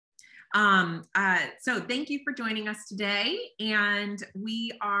So thank you for joining us today. And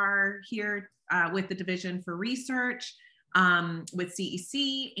we are here with the Division for Research with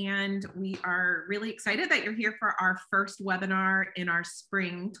CEC, and we are really excited that you're here for our first webinar in our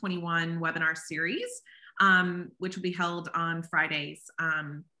Spring 21 webinar series, which will be held on Fridays,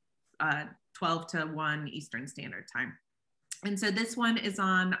 12 to 1 Eastern Standard Time. And so this one is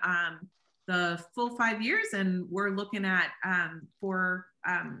on the full 5 years, and we're looking at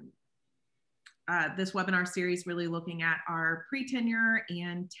this webinar series really looking at our pre-tenure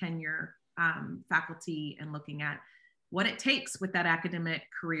and tenure faculty and looking at what it takes with that academic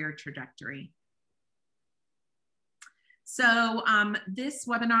career trajectory. So this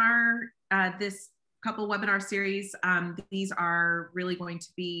webinar, this couple webinar series, these are really going to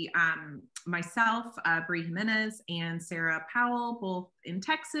be myself, Bree Jimenez, and Sarah Powell, both in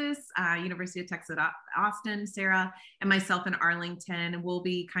Texas, University of Texas at Austin, Sarah, and myself in Arlington. We'll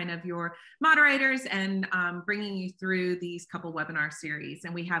be kind of your moderators and bringing you through these couple webinar series.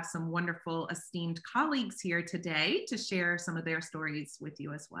 And we have some wonderful esteemed colleagues here today to share some of their stories with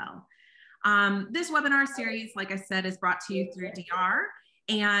you as well. This webinar series, like I said, is brought to you through DR.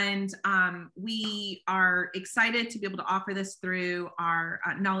 And we are excited to be able to offer this through our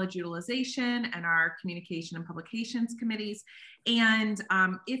knowledge utilization and our communication and publications committees. And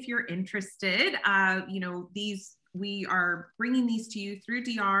if you're interested, we are bringing these to you through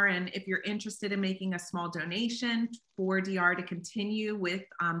DR. And if you're interested in making a small donation for DR to continue with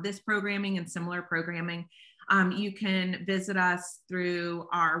this programming and similar programming, you can visit us through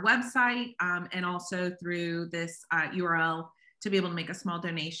our website and also through this URL to be able to make a small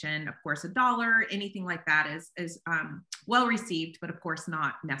donation. Of course, $1, anything like that is well received, but of course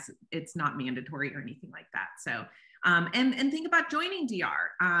it's not mandatory or anything like that. So, and think about joining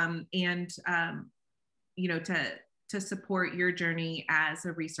DR to support your journey as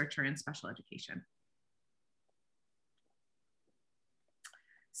a researcher in special education.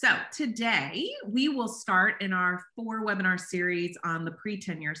 So today we will start in our 4 webinar series on the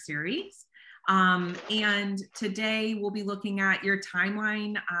pre-tenure series. And today we'll be looking at your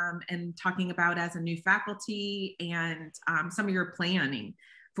timeline and talking about as a new faculty and some of your planning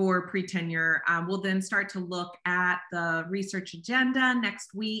for pre-tenure. We'll then start to look at the research agenda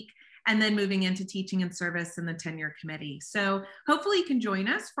next week, and then moving into teaching and service in the tenure committee. So hopefully you can join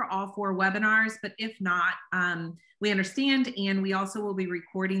us for all 4 webinars, but if not, we understand, and we also will be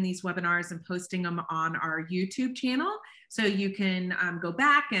recording these webinars and posting them on our YouTube channel. So you can go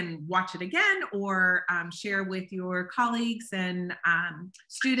back and watch it again, or share with your colleagues and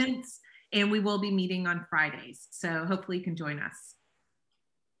students, and we will be meeting on Fridays. So hopefully you can join us.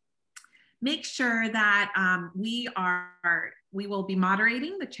 Make sure that we will be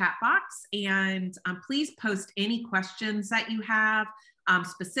moderating the chat box, and please post any questions that you have,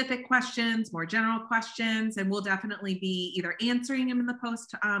 specific questions, more general questions, and we'll definitely be either answering them in the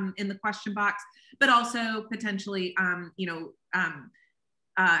post in the question box, but also potentially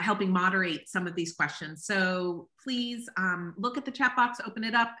helping moderate some of these questions. So please look at the chat box, open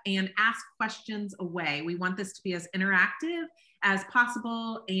it up, and ask questions away. We want this to be as interactive as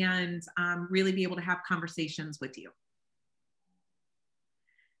possible and really be able to have conversations with you.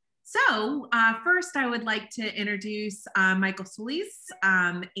 So first, I would like to introduce Michael Solis.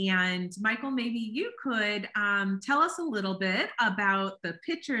 And Michael, maybe you could tell us a little bit about the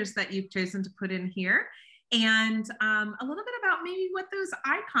pictures that you've chosen to put in here, and a little bit about maybe what those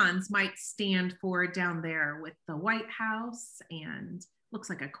icons might stand for down there with the White House and looks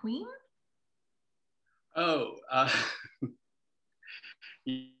like a queen. Oh,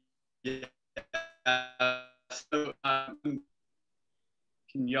 yeah. So,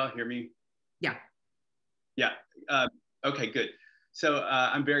 can y'all hear me? Yeah. Yeah. Okay, good. So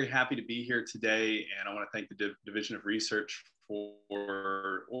I'm very happy to be here today, and I want to thank the Division of Research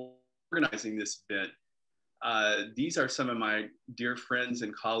for organizing this event. These are some of my dear friends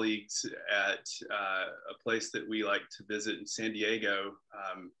and colleagues at a place that we like to visit in San Diego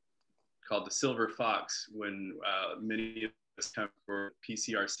called the Silver Fox, when many of us come for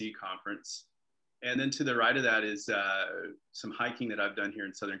PCRC conference. And then to the right of that is some hiking that I've done here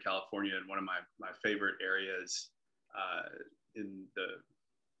in Southern California in one of my favorite areas in the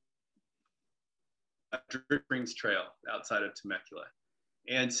Dripping Springs Trail outside of Temecula.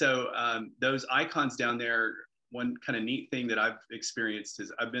 And so those icons down there, one kind of neat thing that I've experienced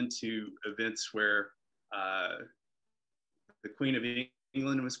is I've been to events where the Queen of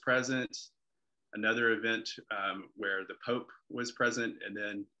England was present, another event where the Pope was present, and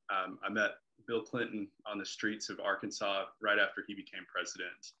then I met Bill Clinton on the streets of Arkansas right after he became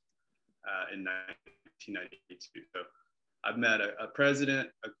president in 1992. So I've met a president,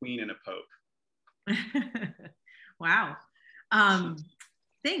 a queen, and a pope. Wow.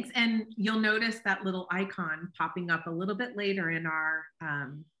 Thanks. And you'll notice that little icon popping up a little bit later in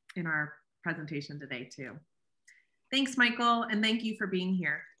our presentation today too. Thanks, Michael, and thank you for being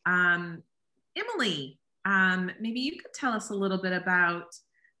here. Emily, maybe you could tell us a little bit about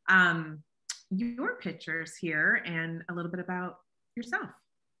your pictures here and a little bit about yourself.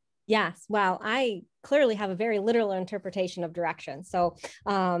 Yes, well, I clearly have a very literal interpretation of direction. So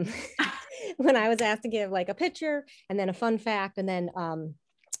when I was asked to give like a picture and then a fun fact and then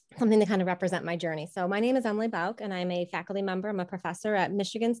something to kind of represent my journey. So my name is Emily Bouck and I'm a faculty member. I'm a professor at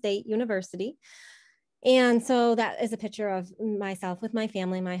Michigan State University. And so that is a picture of myself with my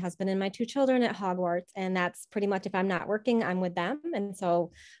family, my husband and my 2 children at Hogwarts. And that's pretty much if I'm not working, I'm with them. And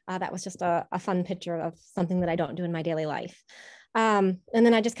so that was just a fun picture of something that I don't do in my daily life. And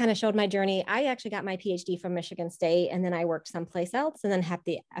then I just kind of showed my journey. I actually got my PhD from Michigan State and then I worked someplace else and then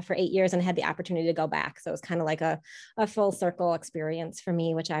for 8 years and had the opportunity to go back. So it was kind of like a full circle experience for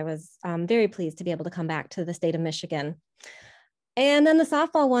me, which I was very pleased to be able to come back to the state of Michigan. And then the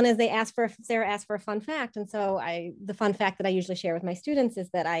softball one is Sarah asked for a fun fact. And so the fun fact that I usually share with my students is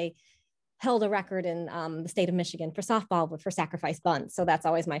that I held a record in the state of Michigan for softball for sacrifice bunts. So that's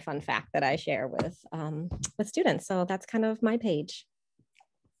always my fun fact that I share with students. So that's kind of my page.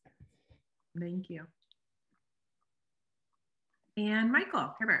 Thank you. And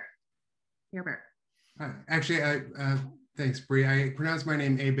Michael, Herbert. Actually, thanks, Bree. I pronounced my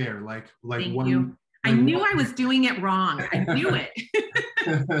name Herbert, like Thank one. You. I knew I was doing it wrong. I knew it.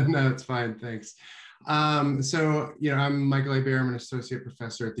 No, it's fine. Thanks. So, I'm Michael Herbert. I'm an associate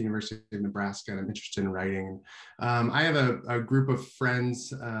professor at the University of Nebraska, and I'm interested in writing. I have a group of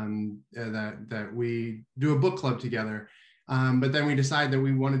friends that we do a book club together, but then we decide that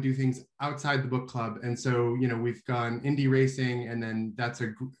we want to do things outside the book club. And so, we've gone indie racing, and then that's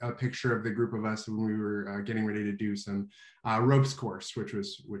a picture of the group of us when we were getting ready to do some ropes course, which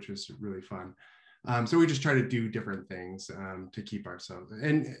was really fun. So we just try to do different things to keep ourselves,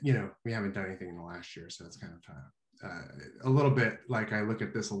 and we haven't done anything in the last year, so it's kind of a little bit like I look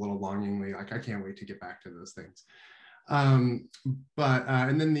at this a little longingly, like I can't wait to get back to those things. And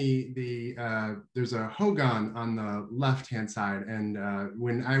then there's a hogan on the left-hand side, and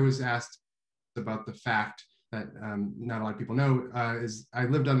when I was asked about the fact that not a lot of people know, is I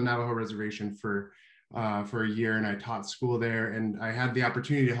lived on the Navajo reservation for a year, and I taught school there, and I had the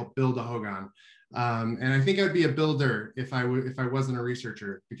opportunity to help build a hogan. And I think I'd be a builder if I wasn't a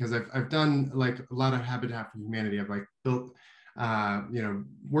researcher, because I've done like a lot of Habitat for Humanity. I've like built,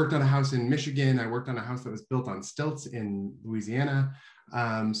 worked on a house in Michigan. I worked on a house that was built on stilts in Louisiana.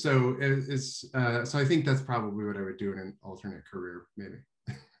 So I think that's probably what I would do in an alternate career, maybe.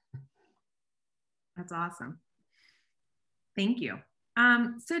 That's awesome. Thank you.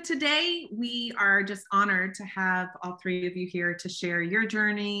 So today we are just honored to have all 3 of you here to share your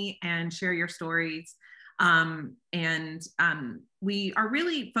journey and share your stories. We are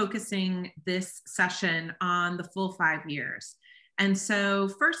really focusing this session on the full 5 years. And so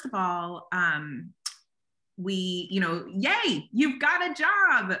first of all, yay, you've got a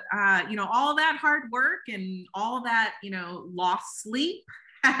job, all that hard work and all that, lost sleep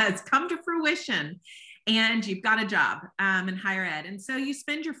has come to fruition. And you've got a job in higher ed. And so you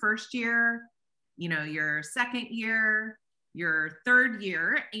spend your first year, your second year, your third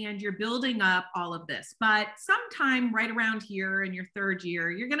year, and you're building up all of this. But sometime right around here in your third year,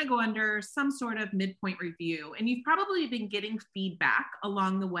 you're going to go under some sort of midpoint review. And you've probably been getting feedback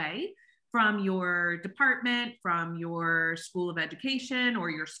along the way from your department, from your school of education or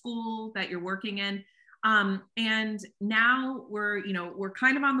your school that you're working in. And now we're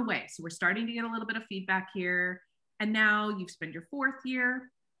kind of on the way. So we're starting to get a little bit of feedback here. And now you've spent your 4th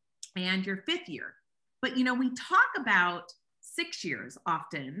year and your 5th year. But, we talk about 6 years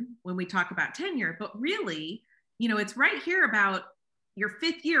often when we talk about tenure, but really, it's right here about your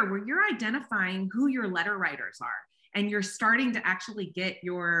 5th year where you're identifying who your letter writers are. And you're starting to actually get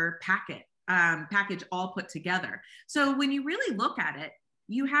your package all put together. So when you really look at it,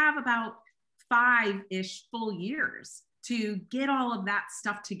 you have about 5-ish full years to get all of that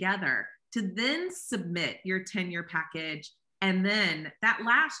stuff together, to then submit your tenure package. And then that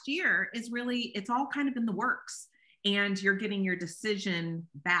last year is really, it's all kind of in the works and you're getting your decision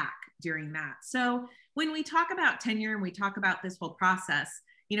back during that. So when we talk about tenure and we talk about this whole process,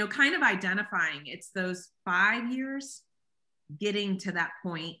 kind of identifying it's those 5 years getting to that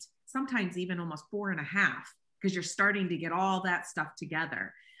point, sometimes even almost 4.5, because you're starting to get all that stuff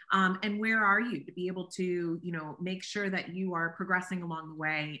together. And where are you to be able to, make sure that you are progressing along the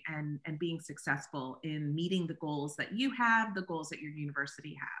way and being successful in meeting the goals that you have, the goals that your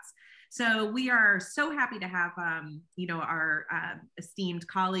university has. So we are so happy to have, our esteemed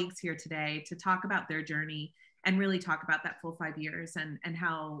colleagues here today to talk about their journey and really talk about that full 5 years and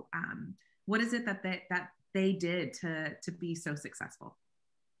how, what is it that they did to be so successful.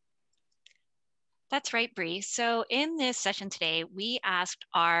 That's right, Bree. So in this session today, we asked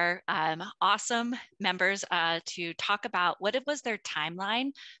our awesome members to talk about what it was their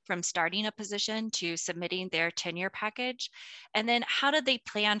timeline from starting a position to submitting their tenure package, and then how did they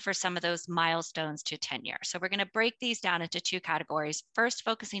plan for some of those milestones to tenure. So we're going to break these down into two categories, first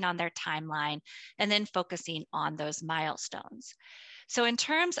focusing on their timeline and then focusing on those milestones. So in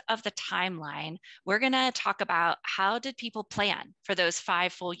terms of the timeline, we're going to talk about how did people plan for those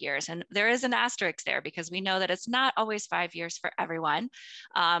 5 full years. And there is an asterisk there because we know that it's not always 5 years for everyone.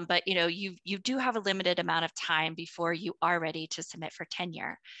 But you do have a limited amount of time before you are ready to submit for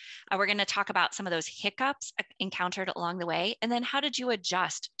tenure. We're going to talk about some of those hiccups encountered along the way. And then how did you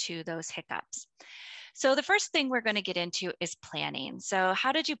adjust to those hiccups? So the first thing we're going to get into is planning. So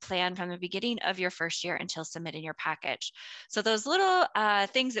how did you plan from the beginning of your first year until submitting your package? So those little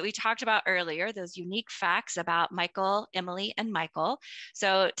things that we talked about earlier, those unique facts about Michael, Emily, and Michael.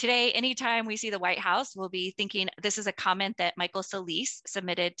 So today, anytime we see the White House, we'll be thinking this is a comment that Michael Solis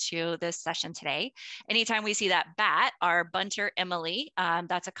submitted to this session today. Anytime we see that bat, our bunter Emily,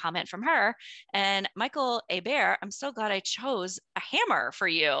 that's a comment from her. And Michael Herbert, I'm so glad I chose a hammer for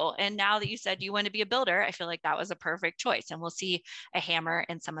you. And now that you said you want to be a builder, I feel like that was a perfect choice. And we'll see a hammer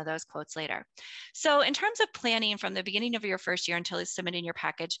in some of those quotes later. So in terms of planning from the beginning of your first year until submitting your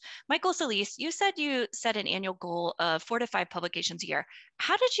package, Michael Solis, you said you set an annual goal of 4 to 5 publications a year.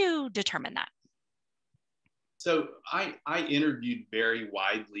 How did you determine that? So I interviewed very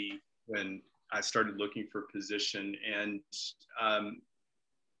widely when I started looking for a position, and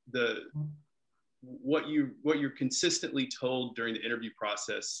what you're consistently told during the interview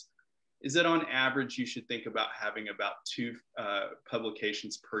process is that on average, you should think about having about 2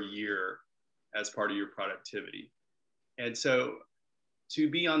 publications per year as part of your productivity. And so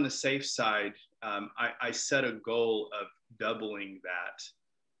to be on the safe side, I set a goal of doubling that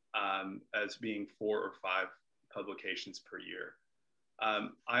as being 4 or 5 publications per year.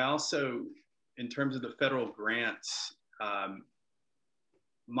 I also, in terms of the federal grants,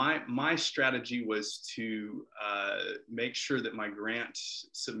 my strategy was to make sure that my grant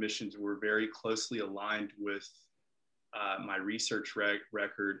submissions were very closely aligned with my research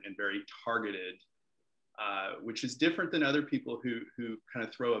record and very targeted, which is different than other people who kind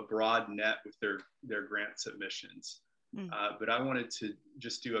of throw a broad net with their grant submissions. But I wanted to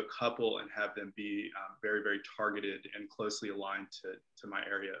just do a couple and have them be very, very targeted and closely aligned to my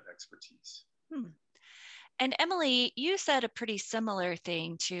area of expertise. And Emily, you said a pretty similar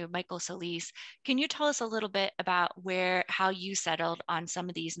thing to Michael Solis. Can you tell us a little bit about how you settled on some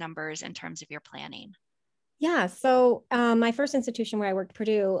of these numbers in terms of your planning? Yeah, so my first institution where I worked,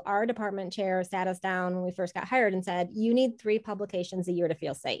 Purdue, our department chair sat us down when we first got hired and said, you need 3 publications a year to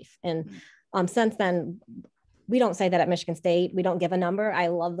feel safe. And since then, we don't say that at Michigan State. We don't give a number. I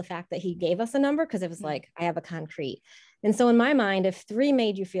love the fact that he gave us a number because it was like, I have a concrete. And so in my mind, if 3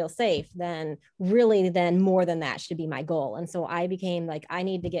 made you feel safe, then more than that should be my goal. And so I became like, I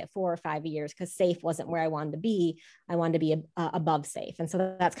need to get 4 or 5 years because safe wasn't where I wanted to be. I wanted to be above safe. And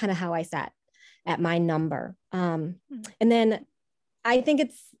so that's kind of how I sat at my number. And then I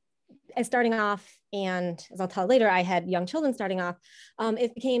think as starting off, and as I'll tell later, I had young children starting off,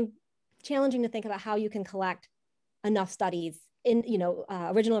 it became challenging to think about how you can collect enough studies in,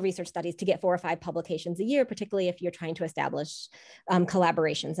 original research studies to get 4 or 5 publications a year, particularly if you're trying to establish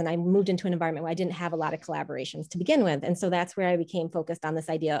collaborations. And I moved into an environment where I didn't have a lot of collaborations to begin with. And so that's where I became focused on this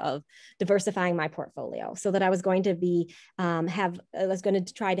idea of diversifying my portfolio so that I was going to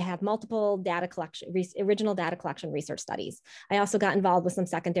try to have multiple data collection, original data collection research studies. I also got involved with some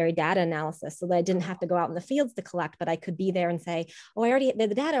secondary data analysis so that I didn't have to go out in the fields to collect, but I could be there and say, oh,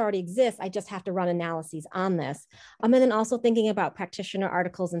 the data already exists. I just have to run analyses on this. And then also thinking about practitioner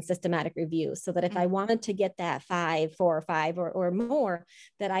articles and systematic reviews so that if I wanted to get that 4 or 5 or more,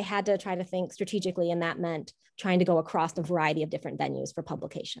 that I had to try to think strategically. And that meant trying to go across a variety of different venues for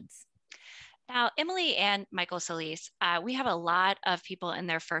publications. Now, Emily and Michael Solis, we have a lot of people in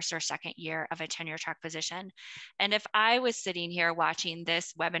their first or second year of a tenure track position. And if I was sitting here watching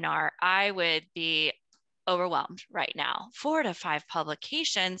this webinar, I would be overwhelmed right now. 4 to 5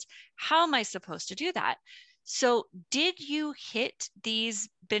 publications, how am I supposed to do that? So did you hit these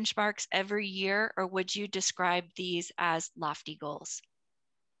benchmarks every year, or would you describe these as lofty goals?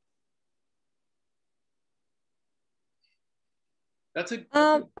 That's a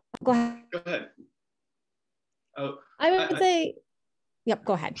Go ahead. go ahead. Oh, I would say, yep,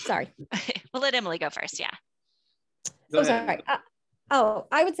 go ahead. Sorry. We'll let Emily go first. Yeah. So sorry.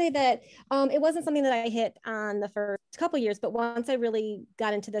 I would say that it wasn't something that I hit on the first couple of years, but once I really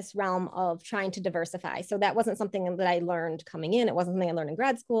got into this realm of trying to diversify. So that wasn't something that I learned coming in. It wasn't something I learned in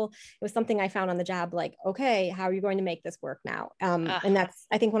grad school. It was something I found on the job, like, okay, how are you going to make this work now? And that's,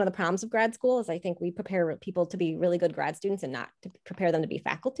 I think, one of the problems of grad school is I think we prepare people to be really good grad students and not to prepare them to be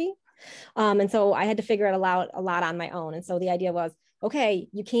faculty. And so I had to figure it out a lot on my own. And so the idea was, okay,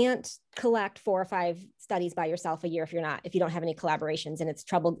 you can't collect 4 or 5 studies by yourself a year if you don't have any collaborations, and it's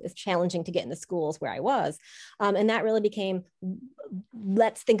challenging to get into schools where I was. And that really became,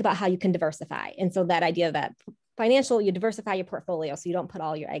 let's think about how you can diversify. And so that idea that you diversify your portfolio so you don't put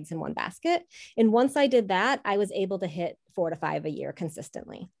all your eggs in one basket. And once I did that, I was able to hit 4 to 5 a year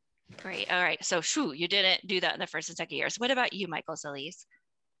consistently. Great. All right. So you didn't do that in the first and second years. What about you, Michael Solis?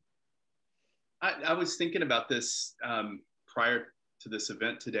 I was thinking about this prior to this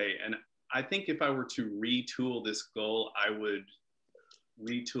event today. And I think if I were to retool this goal, I would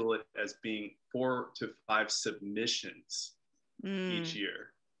retool it as being 4 to 5 submissions each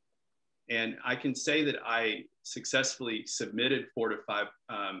year. And I can say that I successfully submitted 4 to 5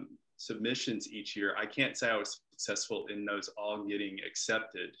 submissions each year. I can't say I was successful in those all getting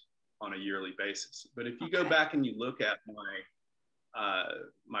accepted on a yearly basis. But if you go back and you look at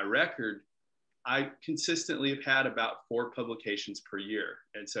my record, I consistently have had about 4 publications per year.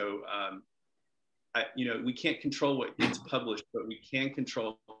 And so, we can't control what gets published, but we can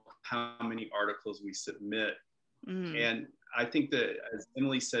control how many articles we submit. And I think that, as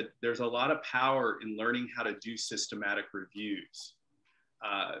Emily said, there's a lot of power in learning how to do systematic reviews,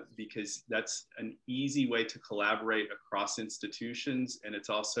 because that's an easy way to collaborate across institutions. And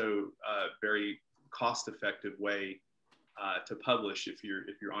it's also a very cost-effective way to publish. If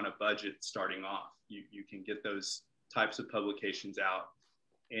you're on a budget starting off, you can get those types of publications out,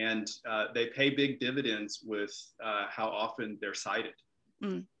 and they pay big dividends with how often they're cited.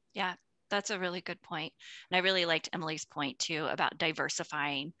 Yeah, that's a really good point. And I really liked Emily's point too about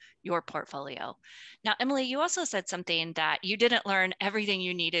diversifying your portfolio. Now, Emily, you also said something that you didn't learn everything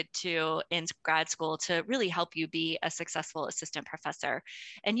you needed to in grad school to really help you be a successful assistant professor.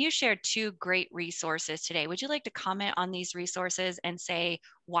 And you shared 2 great resources today. Would you like to comment on these resources and say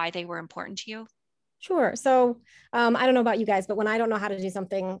why they were important to you? Sure. So I don't know about you guys, but when I don't know how to do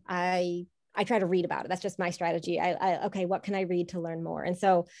something, I try to read about it. That's just my strategy. Okay, what can I read to learn more? And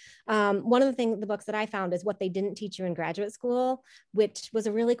so one of the books that I found is What They Didn't Teach You in Graduate School, which was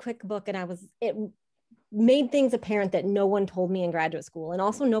a really quick book. And it made things apparent that no one told me in graduate school. And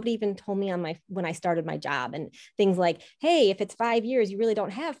also nobody even told me when I started my job, and things like, hey, if it's 5 years, you really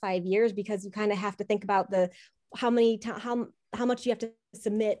don't have 5 years, because you kind of have to think about how much you have to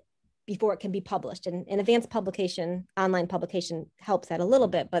submit before it can be published. And advanced publication, online publication helps that a little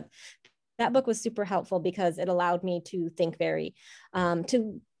bit, but that book was super helpful because it allowed me to think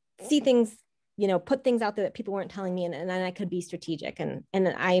to see things, put things out there that people weren't telling me, and then I could be strategic. And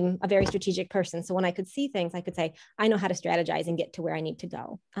I'm a very strategic person. So when I could see things, I could say, I know how to strategize and get to where I need to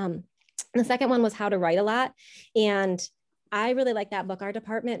go. The second one was How to Write a Lot. And I really like that book. Our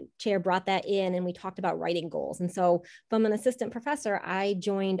department chair brought that in, and we talked about writing goals. And so from an assistant professor, I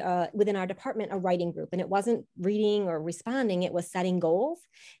joined within our department a writing group, and it wasn't reading or responding, it was setting goals.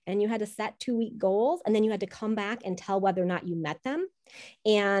 And you had to set 2-week goals, and then you had to come back and tell whether or not you met them.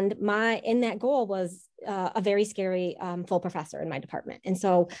 And in that goal was a very scary full professor in my department. And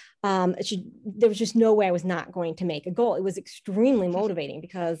so there was just no way I was not going to make a goal. It was extremely motivating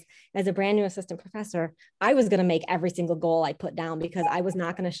because as a brand new assistant professor, I was going to make every single goal I put down, because I was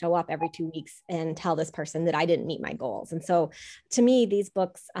not going to show up every 2 weeks and tell this person that I didn't meet my goals. And so to me, these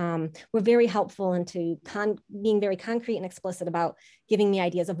books were very helpful into being very concrete and explicit about giving me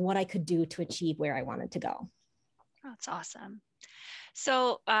ideas of what I could do to achieve where I wanted to go. That's awesome.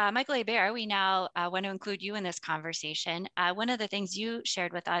 So Michael Herbert, we now want to include you in this conversation. One of the things you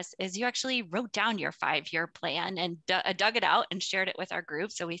shared with us is you actually wrote down your 5-year plan and dug it out and shared it with our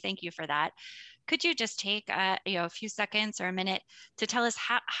group. So we thank you for that. Could you just take a few seconds or a minute to tell us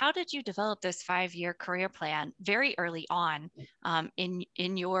how did you develop this 5-year career plan very early on in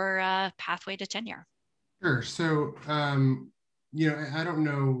your pathway to tenure? Sure. So, I don't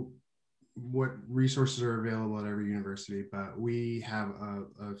know what resources are available at every university, but we have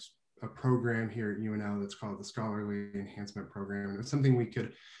a program here at UNL that's called the Scholarly Enhancement Program. And it's something we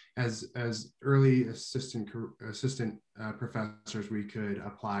could, as early assistant professors, we could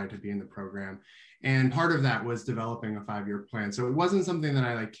apply to be in the program. And part of that was developing a 5-year plan. So it wasn't something that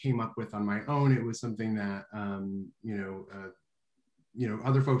I came up with on my own. It was something that,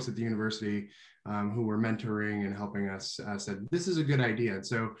 other folks at the university who were mentoring and helping us said, this is a good idea. And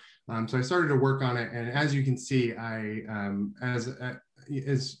so I started to work on it. And as you can see,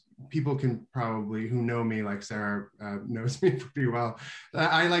 as people can probably, who know me, like Sarah knows me pretty well,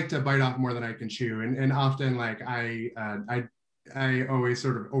 I like to bite off more than I can chew. And often like I always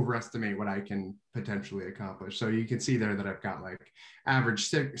sort of overestimate what I can potentially accomplish. So you can see there that I've got like average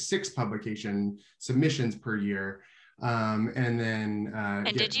six publication submissions per year. And then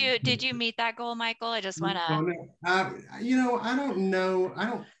and did you meet that goal, Michael? I just want to I don't know.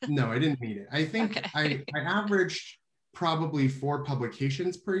 I didn't meet it. I think okay. I averaged probably 4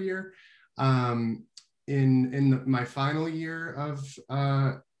 publications per year. In my final year of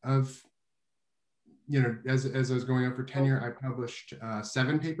as I was going up for tenure, I published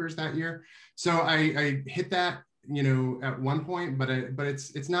 7 papers that year. So I hit that, at one point, but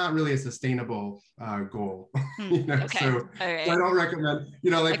it's not really a sustainable goal. Okay. So I don't recommend,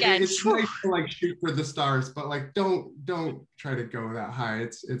 Again, it's nice to like shoot for the stars, but like don't try to go that high.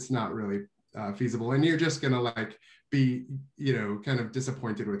 It's not really feasible, and you're just gonna like be kind of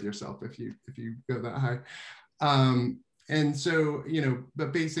disappointed with yourself if you go that high. And so,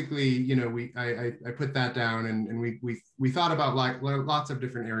 but basically, I put that down, and we thought about like lots of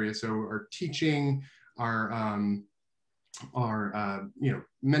different areas. So our teaching, our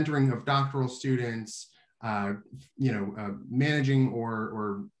mentoring of doctoral students, managing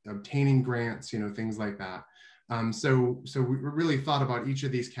or obtaining grants, things like that. So we really thought about each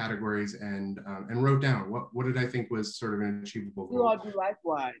of these categories and wrote down what did I think was sort of an achievable goal. You all do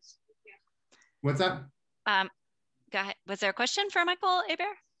likewise. What's that? Go ahead. Was there a question for Michael Hebert?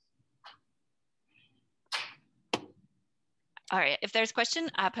 All right, if there's a question,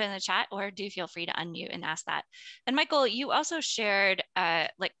 put it in the chat, or do feel free to unmute and ask that. And Michael, you also shared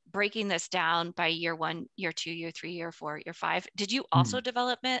like breaking this down by year 1, year 2, year 3, year 4, year 5. Did you also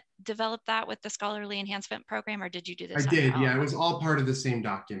develop that with the Scholarly Enhancement Program, or did you do this? I did, yeah. It was all part of the same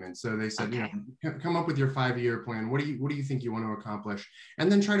document. So they said, come up with your 5-year plan. What do you think you want to accomplish? And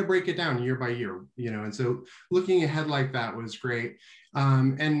then try to break it down year by year, And so looking ahead like that was great.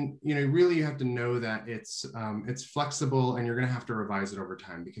 And really you have to know that it's flexible, and you're going to have to revise it over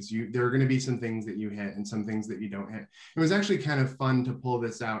time, because there are going to be some things that you hit and some things that you don't hit. It was actually kind of fun to pull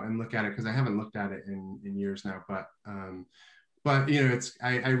this out and look at it, because I haven't looked at it in years now, but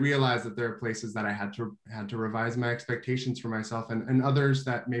I realized that there are places that I had to revise my expectations for myself, and others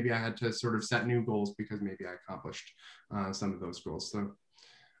that maybe I had to sort of set new goals because maybe I accomplished some of those goals. So,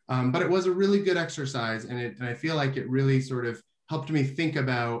 but it was a really good exercise, and I feel like it really sort of helped me think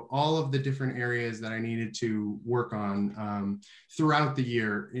about all of the different areas that I needed to work on throughout the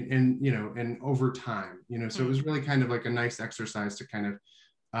year and over time, so it was really kind of like a nice exercise to kind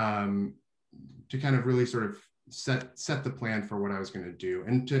of really sort of set the plan for what I was going to do,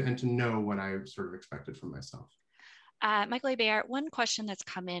 and to know what I sort of expected from myself. Michael Hebert, one question that's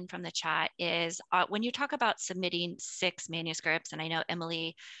come in from the chat is when you talk about submitting 6 manuscripts, and I know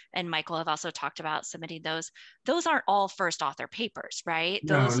Emily and Michael have also talked about submitting those aren't all first author papers, right?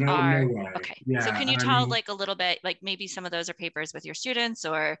 Those are, no way. Okay. Yeah, so can you tell like a little bit, like maybe some of those are papers with your students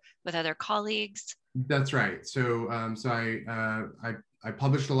or with other colleagues? That's right. So, I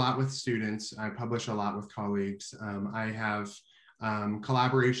published a lot with students. I publish a lot with colleagues. I have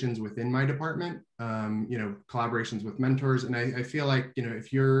collaborations within my department, collaborations with mentors. And I feel like,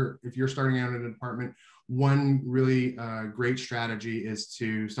 if you're starting out in a department, one really great strategy is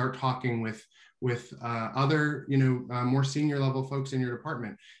to start talking with other, more senior level folks in your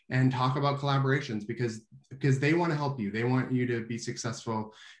department, and talk about collaborations, because they want to help you. They want you to be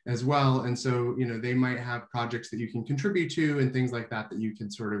successful as well. And so, they might have projects that you can contribute to and things like that you can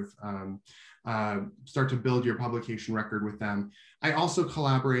sort of start to build your publication record with them. I also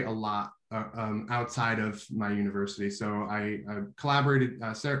collaborate a lot outside of my university. So I collaborated,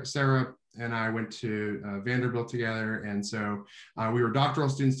 Sarah and I went to Vanderbilt together. And so we were doctoral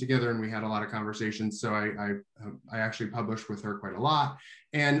students together, and we had a lot of conversations. So I actually published with her quite a lot,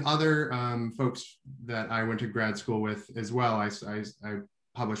 and other folks that I went to grad school with as well. I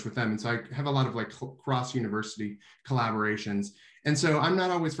published with them. And so I have a lot of like cross university collaborations. And so I'm not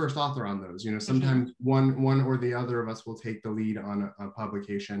always first author on those, sometimes one or the other of us will take the lead on a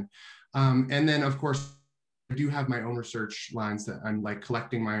publication. And then of course, I do have my own research lines that I'm like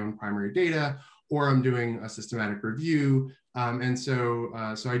collecting my own primary data, or I'm doing a systematic review. And so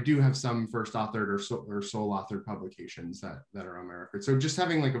I do have some first authored or sole authored publications that are on my record. So just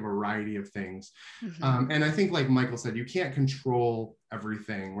having like a variety of things. And I think, like Michael said, you can't control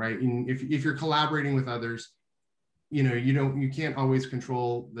everything, right? And if you're collaborating with others, you can't always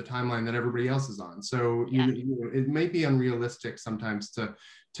control the timeline that everybody else is on. So it might be unrealistic sometimes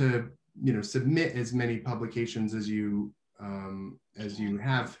to submit as many publications as you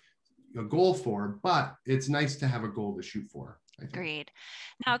have a goal for, but it's nice to have a goal to shoot for. Agreed.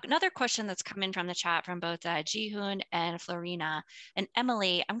 Now, another question that's come in from the chat from both Jihoon and Florina. And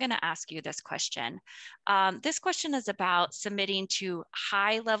Emily, I'm going to ask you this question. This question is about submitting to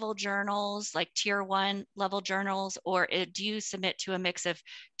high-level journals, like Tier 1 level journals, or do you submit to a mix of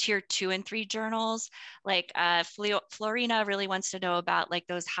Tier 2 and 3 journals? Like Florina really wants to know about like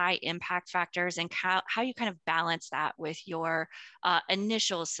those high impact factors and how you kind of balance that with your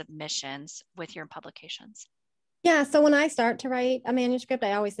initial submissions with your publications. Yeah, so when I start to write a manuscript,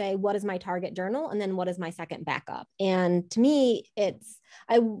 I always say, what is my target journal? And then what is my second backup? And to me,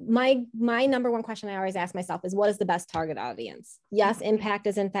 my number one question I always ask myself is, what is the best target audience? Yes, impact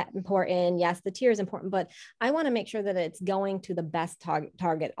is in fact important. Yes, the tier is important, but I want to make sure that it's going to the best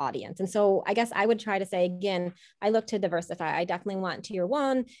target audience. And so I guess I would try to say, again, I look to diversify. I definitely want Tier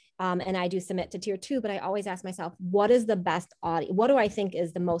 1, and I do submit to Tier 2, but I always ask myself, what is the best audience? What do I think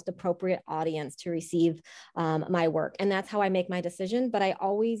is the most appropriate audience to receive my work? And that's how I make my decision. But I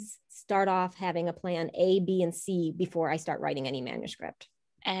always start off having a plan A, B, and C before I start writing any manuscript.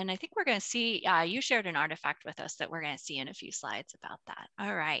 And I think we're going to see, you shared an artifact with us that we're going to see in a few slides about that.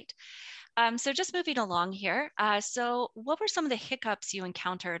 All right. So just moving along here. So what were some of the hiccups you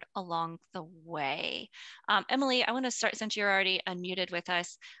encountered along the way? Emily, I want to start, since you're already unmuted with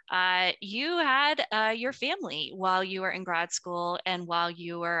us. You had your family while you were in grad school and while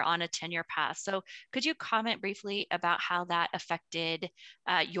you were on a tenure path. So could you comment briefly about how that affected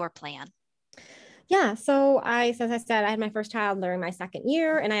your plan? Yeah, so as I said, I had my first child during my second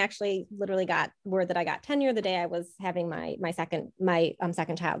year, and I actually literally got word that I got tenure the day I was having my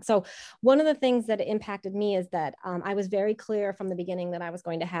second child. So one of the things that impacted me is that I was very clear from the beginning that I was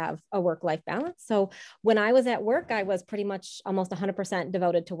going to have a work-life balance. So when I was at work, I was pretty much almost 100%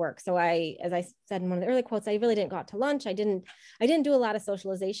 devoted to work. So as I said in one of the early quotes, I really didn't go out to lunch. I didn't do a lot of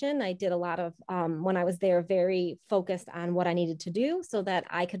socialization. I did a lot of when I was there, very focused on what I needed to do so that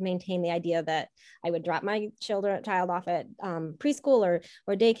I could maintain the idea that I would drop my child off at preschool or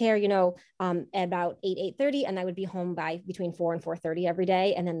daycare, at about 8:30, and I would be home by between 4 and 4:30 every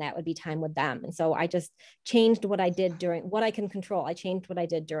day, and then that would be time with them. And so I just changed what I did during what I can control. I changed what I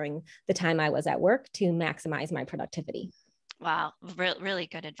did during the time I was at work to maximize my productivity. Wow, really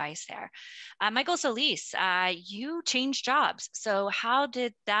good advice there. Michael Solis, you changed jobs. So how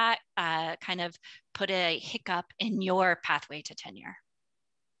did that kind of put a hiccup in your pathway to tenure?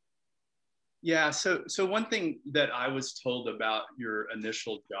 Yeah, so one thing that I was told about your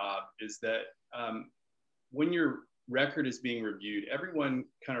initial job is that when your record is being reviewed, everyone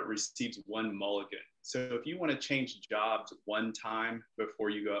kind of receives one mulligan. So if you want to change jobs one time before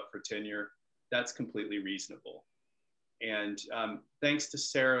you go up for tenure, that's completely reasonable. And thanks to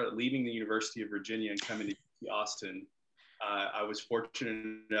Sarah leaving the University of Virginia and coming to Austin, I was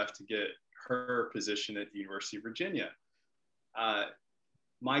fortunate enough to get her position at the University of Virginia.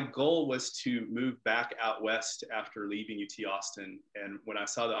 My goal was to move back out west after leaving UT Austin. And when I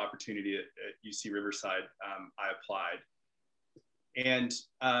saw the opportunity at UC Riverside, I applied. And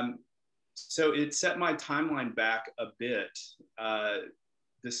so it set my timeline back a bit,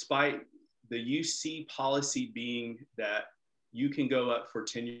 despite the UC policy being that you can go up for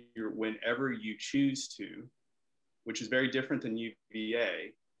tenure whenever you choose to, which is very different than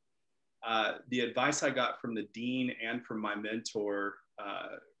UVA. The advice I got from the dean and from my mentor,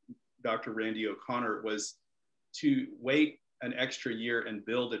 Dr. Randy O'Connor, was to wait an extra year and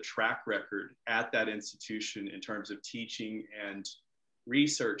build a track record at that institution in terms of teaching and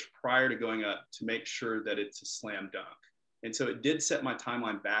research prior to going up to make sure that it's a slam dunk. And so it did set my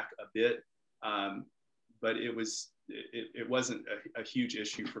timeline back a bit, but it wasn't a huge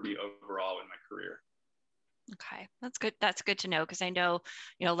issue for me overall in my career. Okay, that's good. That's good to know, because I know,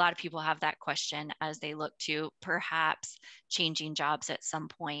 a lot of people have that question as they look to perhaps changing jobs at some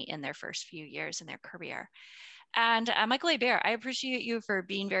point in their first few years in their career. And Michael Hebert, I appreciate you for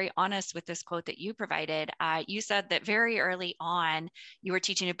being very honest with this quote that you provided. You said that very early on, you were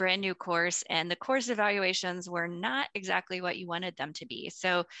teaching a brand new course and the course evaluations were not exactly what you wanted them to be.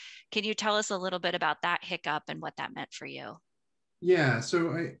 So can you tell us a little bit about that hiccup and what that meant for you? Yeah,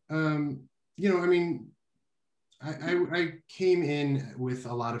 so I came in with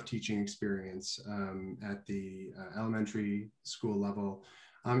a lot of teaching experience at the elementary school level.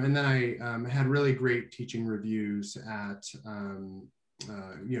 And then I had really great teaching reviews at,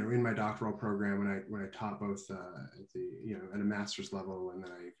 in my doctoral program when I taught both at a master's level, and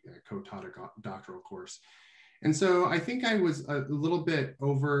then I co-taught a doctoral course. And so I think I was a little bit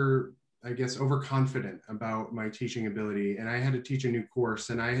overconfident about my teaching ability, and I had to teach a new course,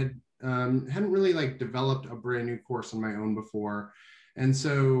 and I hadn't really like developed a brand new course on my own before. And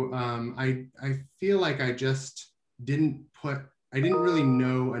so I feel like I just didn't really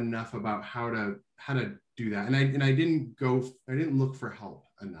know enough about how to do that. And I didn't look for help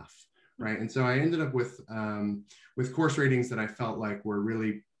enough. Right. And so I ended up with course ratings that I felt like were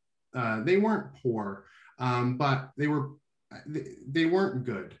really, they weren't poor, but they weren't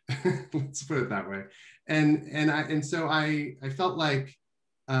good. Let's put it that way. And so I felt like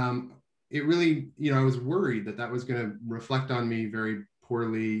it really, I was worried that was going to reflect on me very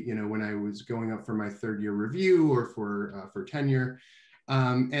poorly, when I was going up for my third year review or for tenure.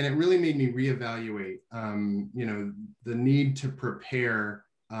 And it really made me reevaluate, the need to prepare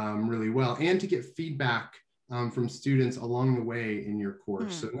really well and to get feedback from students along the way in your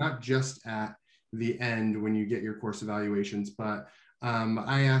course. So not just at the end when you get your course evaluations, but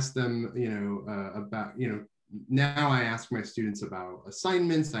I asked them, about, now I ask my students about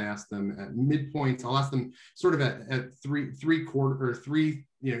assignments. I ask them at midpoints. I'll ask them sort of at three quarter or three,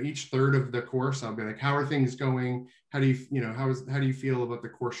 each third of the course. I'll be like, how are things going? How do you feel about the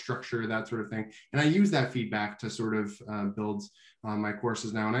course structure, that sort of thing? And I use that feedback to sort of build my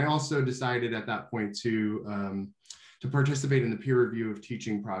courses now. And I also decided at that point to participate in the peer review of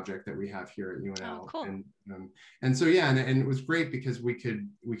teaching project that we have here at UNL. Oh, cool. And so, yeah, and it was great because we could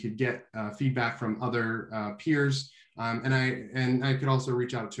get feedback from other peers. And I could also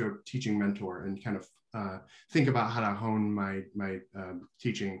reach out to a teaching mentor and kind of think about how to hone my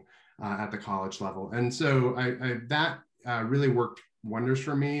teaching at the college level. And so that really worked wonders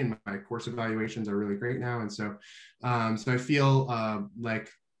for me, and my course evaluations are really great now. And so I feel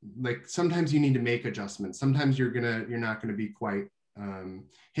like sometimes you need to make adjustments. Sometimes you're not gonna be quite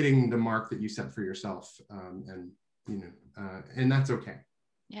hitting the mark that you set for yourself, and that's okay.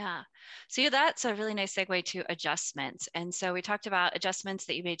 Yeah. So that's a really nice segue to adjustments. And so we talked about adjustments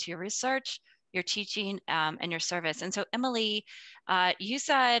that you made to your research, your teaching, and your service. And so Emily, you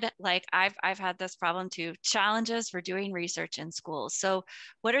said, like, I've had this problem too, challenges for doing research in schools. So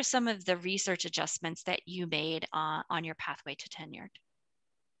what are some of the research adjustments that you made on your pathway to tenured?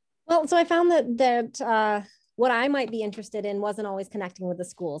 Well, so I found that what I might be interested in wasn't always connecting with the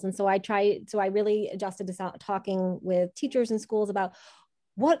schools. And so I really adjusted to talking with teachers in schools about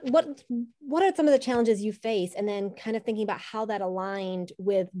what are some of the challenges you face, and then kind of thinking about how that aligned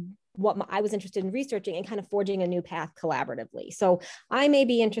with what I was interested in researching, and kind of forging a new path collaboratively. So I may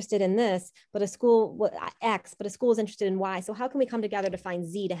be interested in this, but a school X, but a school is interested in Y. So how can we come together to find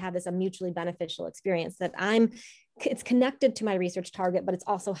Z to have this a mutually beneficial experience that it's connected to my research target, but it's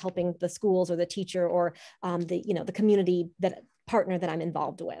also helping the schools or the teacher or the community partner that I'm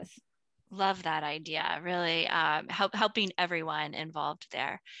involved with. Love that idea. Really helping everyone involved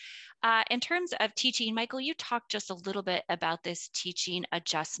there. In terms of teaching, Michael, you talked just a little bit about this teaching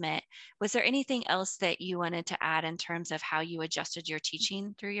adjustment. Was there anything else that you wanted to add in terms of how you adjusted your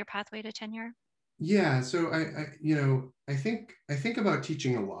teaching through your pathway to tenure? Yeah, so I think about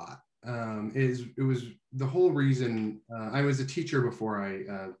teaching a lot. It was the whole reason I was a teacher before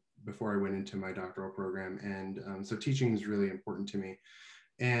I went into my doctoral program, and so teaching is really important to me.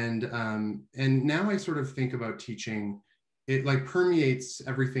 And now I sort of think about teaching, it like permeates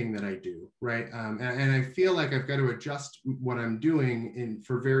everything that I do, right? And I feel like I've got to adjust what I'm doing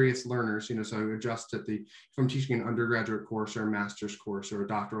for various learners, so I adjust if I'm teaching an undergraduate course or a master's course or a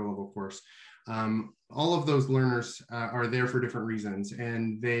doctoral level course. All of those learners are there for different reasons,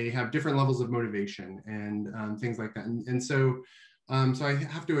 and they have different levels of motivation and things like that. And so I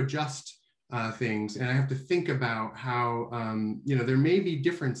have to adjust things, and I have to think about how, there may be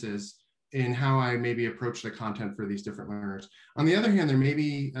differences in how I maybe approach the content for these different learners. On the other hand, there may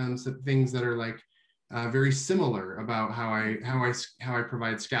be some things that are like very similar about how I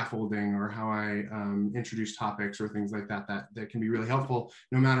provide scaffolding, or how I introduce topics or things like that can be really helpful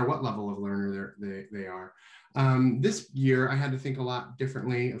no matter what level of learner they are. This year, I had to think a lot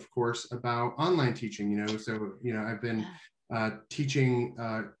differently, of course, about online teaching. So I've been teaching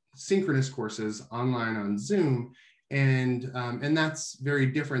synchronous courses online on Zoom, and that's very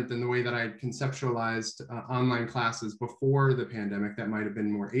different than the way that I conceptualized online classes before the pandemic that might have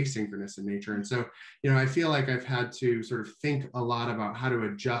been more asynchronous in nature. And so, I feel like I've had to sort of think a lot about how to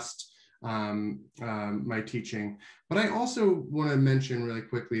adjust my teaching. But I also want to mention really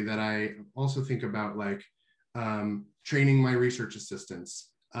quickly that I also think about like training my research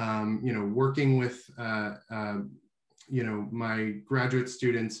assistants, working with my graduate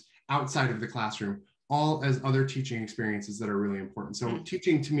students outside of the classroom, all as other teaching experiences that are really important. So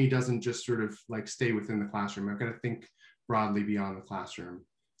teaching to me doesn't just sort of like stay within the classroom. I've got to think broadly beyond the classroom.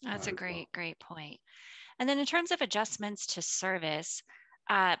 That's a great point. And then in terms of adjustments to service,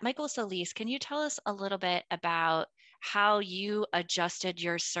 Michael Solis, can you tell us a little bit about how you adjusted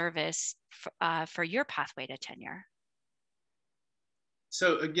your service for your pathway to tenure?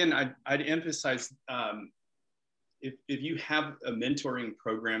 So again, I'd emphasize if you have a mentoring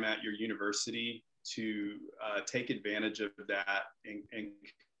program at your university, to take advantage of that and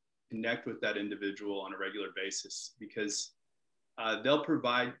connect with that individual on a regular basis, because they'll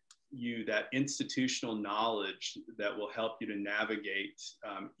provide you that institutional knowledge that will help you to navigate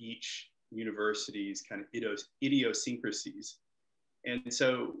each university's kind of idiosyncrasies. And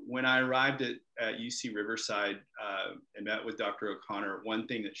so when I arrived at UC Riverside and met with Dr. O'Connor, one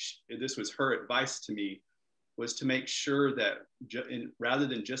thing that this was her advice to me, was to make sure that rather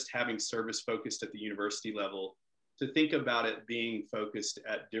than just having service focused at the university level, to think about it being focused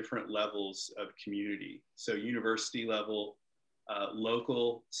at different levels of community. So university level,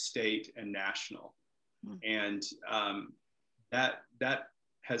 local, state, and national. And that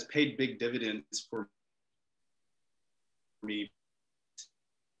has paid big dividends for me.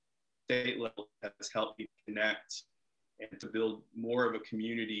 State level has helped me connect and to build more of a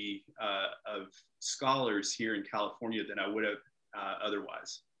community of scholars here in California than I would have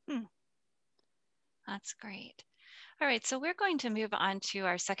otherwise. That's great. All right, so we're going to move on to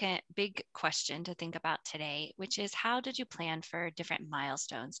our second big question to think about today, which is how did you plan for different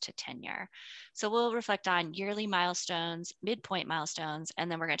milestones to tenure? So we'll reflect on yearly milestones, midpoint milestones,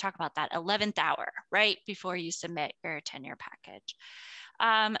 and then we're going to talk about that 11th hour, right before you submit your tenure package.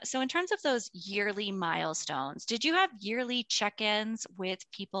 So in terms of those yearly milestones, did you have yearly check-ins with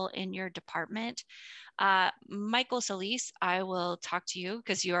people in your department? Michael Solis, I will talk to you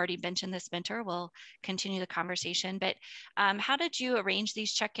because you already mentioned this mentor. We'll continue the conversation, but how did you arrange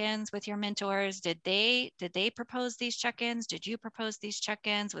these check-ins with your mentors? Did they propose these check-ins? Did you propose these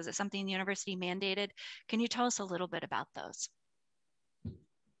check-ins? Was it something the university mandated? Can you tell us a little bit about those?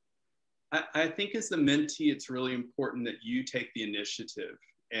 I think as the mentee, it's really important that you take the initiative.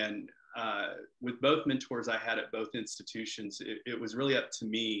 And with both mentors I had at both institutions, it was really up to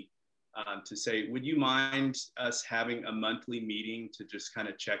me to say, would you mind us having a monthly meeting to just kind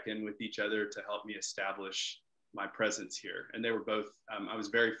of check in with each other to help me establish my presence here? And they were both, I was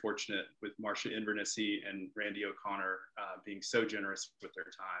very fortunate with Marcia Invernessy and Randy O'Connor being so generous with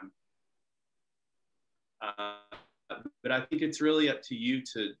their time. But I think it's really up to you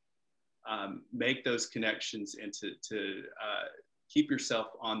to make those connections and to keep yourself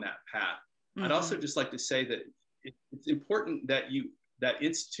on that path. I'd also just like to say that it's important that that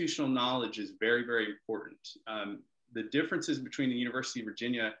institutional knowledge is very, very important. The differences between the University of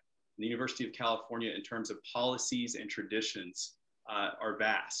Virginia and the University of California in terms of policies and traditions are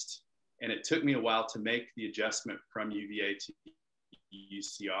vast. And it took me a while to make the adjustment from UVA to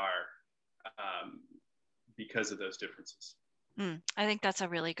UCR because of those differences. I think that's a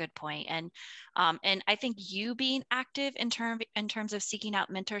really good point. And I think you being active in terms of seeking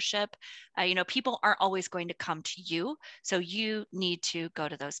out mentorship, people aren't always going to come to you. So you need to go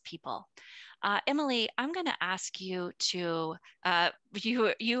to those people. Emily, I'm going to ask you to,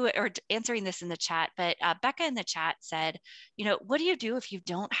 you are answering this in the chat, but Becca in the chat said, what do you do if you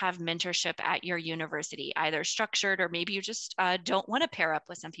don't have mentorship at your university, either structured or maybe you just don't want to pair up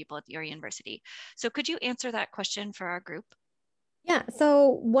with some people at your university? So could you answer that question for our group? Yeah,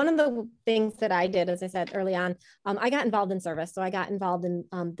 so one of the things that I did, as I said early on, I got involved in service. So I got involved in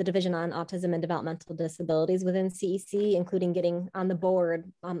the Division on Autism and Developmental Disabilities within CEC, including getting on the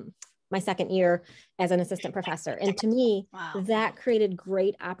board my second year as an assistant professor. And to me, that created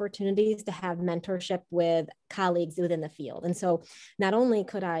great opportunities to have mentorship with colleagues within the field. And so not only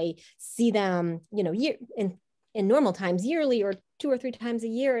could I see them, in normal times, yearly or 2 or 3 times a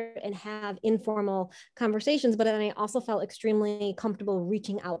year, and have informal conversations, but then I also felt extremely comfortable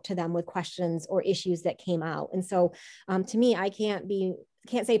reaching out to them with questions or issues that came out. And so to me, I can't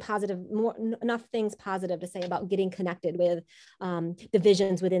say enough things positive to say about getting connected with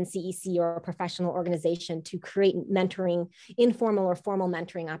divisions within CEC or a professional organization to create mentoring, informal or formal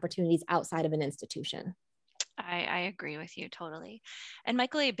mentoring opportunities outside of an institution. I agree with you totally. And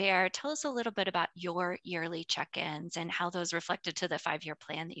Michael Hebert, tell us a little bit about your yearly check-ins and how those reflected to the 5-year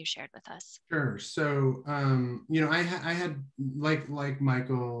plan that you shared with us. Sure. So, I had like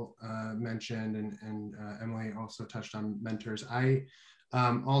Michael mentioned, and Emily also touched on mentors. I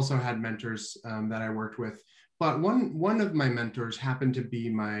also had mentors that I worked with, but one of my mentors happened to be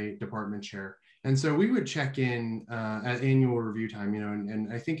my department chair. And so we would check in at annual review time,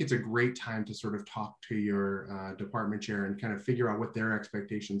 and I think it's a great time to sort of talk to your department chair and kind of figure out what their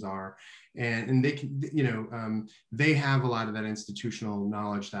expectations are. And they can, they have a lot of that institutional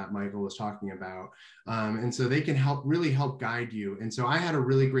knowledge that Michael was talking about. And so they can really help guide you. And so I had a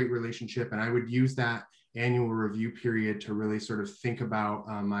really great relationship, and I would use that annual review period to really sort of think about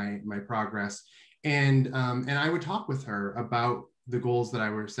my progress. And I would talk with her about the goals that I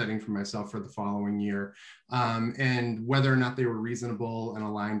was setting for myself for the following year, and whether or not they were reasonable and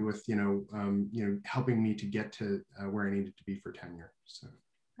aligned with, helping me to get to where I needed to be for tenure. So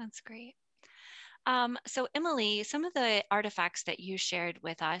that's great. So Emily, some of the artifacts that you shared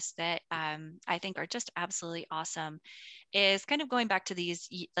with us that I think are just absolutely awesome is kind of going back to these,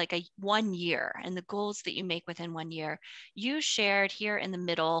 like a 1 year and the goals that you make within 1 year. You shared here in the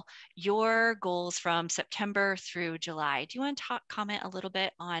middle your goals from September through July. Do you want to comment a little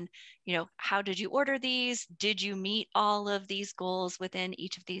bit on, how did you order these? Did you meet all of these goals within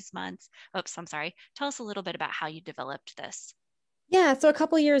each of these months? Oops, I'm sorry. Tell us a little bit about how you developed this. Yeah, so a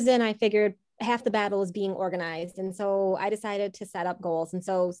couple of years in, I figured half the battle is being organized. And so I decided to set up goals. And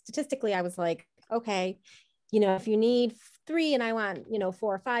so statistically, I was like, okay, if you need 3 and I want, 4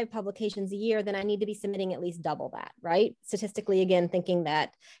 or 5 publications a year, then I need to be submitting at least double that, right? Statistically, again, thinking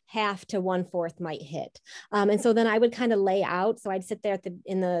that half to 1/4 might hit. And so then I would kind of lay out. So I'd sit there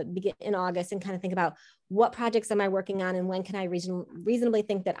in August and kind of think about what projects am I working on and when can I reasonably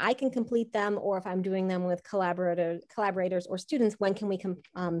think that I can complete them, or if I'm doing them with collaborators or students, when can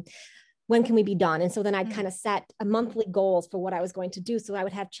we be done? And so then I'd kind of set a monthly goals for what I was going to do. So I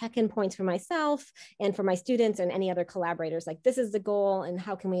would have check-in points for myself and for my students and any other collaborators, like this is the goal and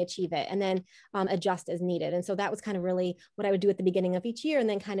how can we achieve it? And then adjust as needed. And so that was kind of really what I would do at the beginning of each year, and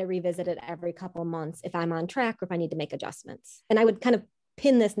then kind of revisit it every couple of months if I'm on track or if I need to make adjustments. And I would kind of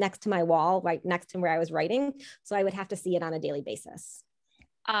pin this next to my wall, right next to where I was writing. So I would have to see it on a daily basis.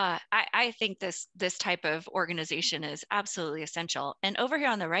 I think this type of organization is absolutely essential. And over here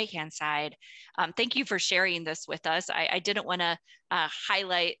on the right-hand side, thank you for sharing this with us. I didn't want to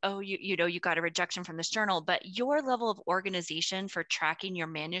highlight, you got a rejection from this journal, but your level of organization for tracking your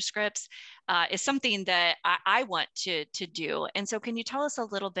manuscripts is something that I want to do. And so can you tell us a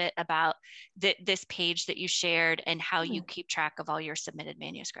little bit about this page that you shared and how you keep track of all your submitted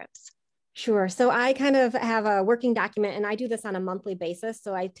manuscripts? Sure. So I kind of have a working document, and I do this on a monthly basis.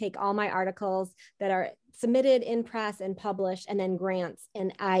 So I take all my articles that are submitted in press and published, and then grants,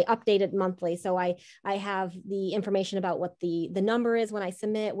 and I update it monthly. So I have the information about what the number is when I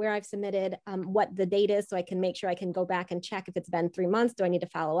submit, where I've submitted, what the date is, so I can make sure I can go back and check if it's been 3 months. Do I need to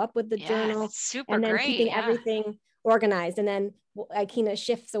follow up with the journal? Super and then great. Keeping everything organized. And then I kind of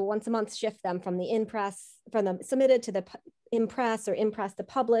shift. So once a month, shift them from the from the submitted to the in-press, or in-press to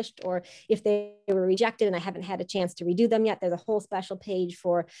published, or if they were rejected and I haven't had a chance to redo them yet, there's a whole special page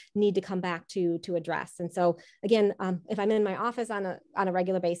for need to come back to address. And so again, if I'm in my office on a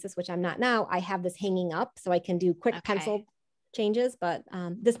regular basis, which I'm not now, I have this hanging up so I can do quick pencil changes. But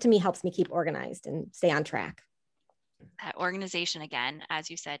this to me helps me keep organized and stay on track. That organization, again, as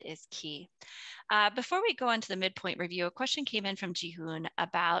you said, is key. Before we go on to the midpoint review, a question came in from Jihoon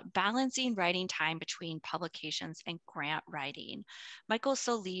about balancing writing time between publications and grant writing. Michael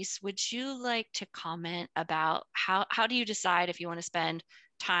Solis, would you like to comment about how do you decide if you want to spend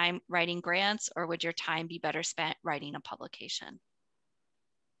time writing grants, or would your time be better spent writing a publication?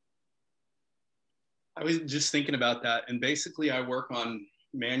 I was just thinking about that. And basically I work on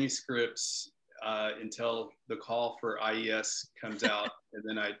manuscripts until the call for IES comes out, and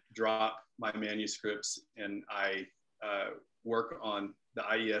then I drop my manuscripts and I work on the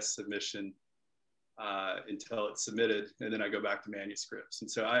IES submission until it's submitted, and then I go back to manuscripts.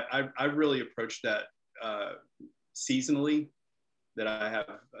 And so I really approach that seasonally, that I have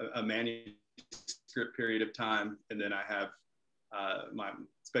a manuscript period of time, and then I have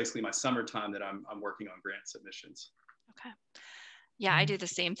it's basically my summertime that I'm working on grant submissions. Okay. Yeah, I do the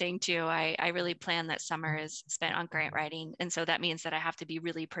same thing too. I really plan that summer is spent on grant writing. And so that means that I have to be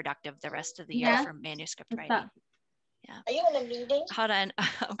really productive the rest of the year for manuscript writing. Yeah. Are you in a meeting? Hold on.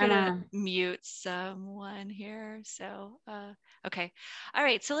 I'm going to mute someone here. So, okay. All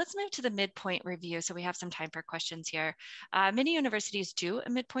right. So let's move to the midpoint review. So we have some time for questions here. Many universities do a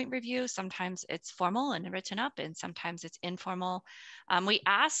midpoint review. Sometimes it's formal and written up, and sometimes it's informal. We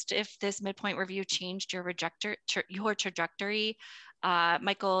asked if this midpoint review changed your trajectory.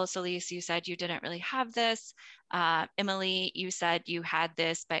 Michael Solis, you said you didn't really have this. Emily, you said you had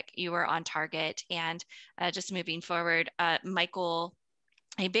this, but you were on target. And just moving forward, Michael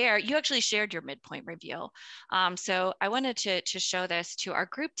Herbert, you actually shared your midpoint review. So I wanted to show this to our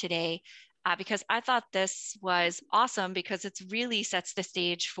group today. because I thought this was awesome because it really sets the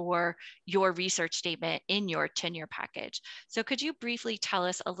stage for your research statement in your tenure package. So could you briefly tell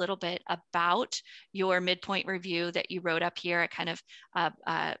us a little bit about your midpoint review that you wrote up here? I kind of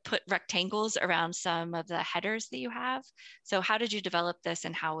put rectangles around some of the headers that you have. So how did you develop this,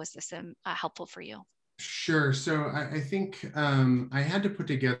 and how was this helpful for you? Sure. So I think I had to put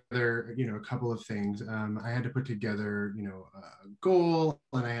together, a couple of things. I had to put together, a goal,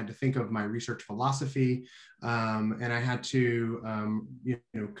 and I had to think of my research philosophy, and I had to,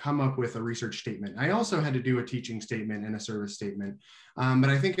 come up with a research statement. I also had to do a teaching statement and a service statement, but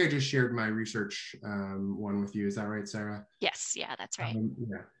I think I just shared my research one with you. Is that right, Sarah? Yes. Yeah, that's right.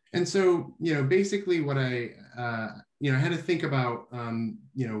 Yeah. And so, basically what I had to think about,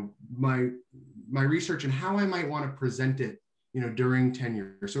 my research and how I might want to present it, during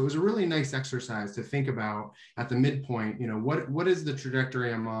tenure. So it was a really nice exercise to think about at the midpoint, what is the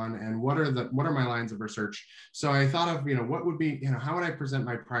trajectory I'm on, and what are my lines of research? So I thought of, what would be, how would I present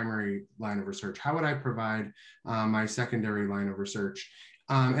my primary line of research? How would I provide my secondary line of research?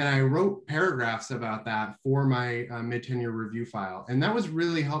 And I wrote paragraphs about that for my mid-tenure review file. And that was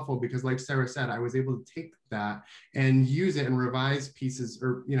really helpful because, like Sarah said, I was able to take that and use it and revise pieces,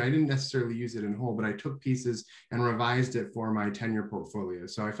 or, I didn't necessarily use it in whole, but I took pieces and revised it for my tenure portfolio.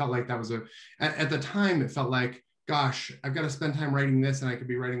 So I felt like that was at the time, it felt like, gosh, I've got to spend time writing this, and I could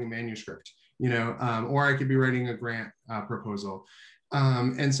be writing a manuscript, or I could be writing a grant proposal.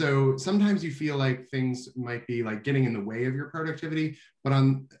 And so sometimes you feel like things might be like getting in the way of your productivity, but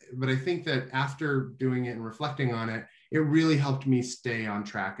I think that after doing it and reflecting on it, it really helped me stay on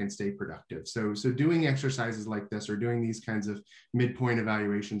track and stay productive. So doing exercises like this, or doing these kinds of midpoint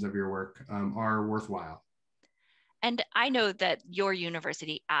evaluations of your work, are worthwhile. And I know that your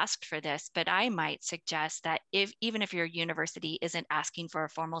university asked for this, but I might suggest that even if your university isn't asking for a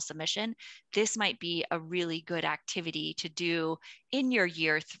formal submission, this might be a really good activity to do in your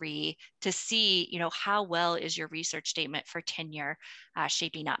year 3 to see, how well is your research statement for tenure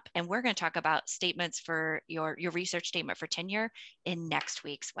shaping up. And we're going to talk about statements for your research statement for tenure in next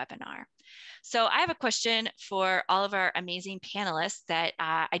week's webinar. So I have a question for all of our amazing panelists that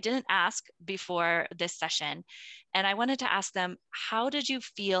I didn't ask before this session. And I wanted to ask them, how did you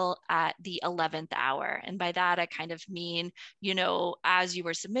feel at the 11th hour? And by that, I kind of mean, as you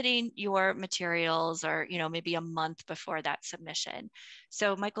were submitting your materials, or, maybe a month before that submission.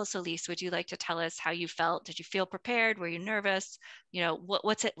 So Michael Solis, would you like to tell us how you felt? Did you feel prepared? Were you nervous?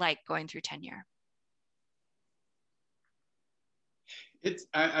 What's it like going through tenure? It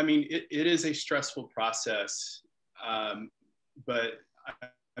is a stressful process, but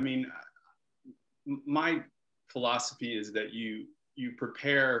my philosophy is that you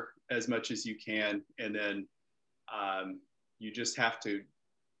prepare as much as you can, and then you just have to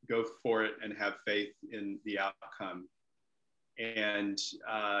go for it and have faith in the outcome. And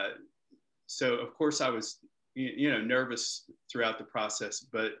so, of course, I was nervous throughout the process,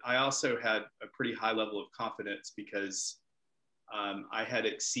 but I also had a pretty high level of confidence because I had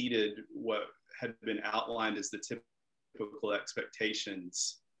exceeded what had been outlined as the typical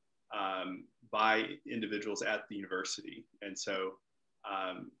expectations by individuals at the university. And so,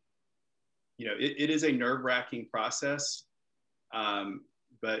 it is a nerve-wracking process,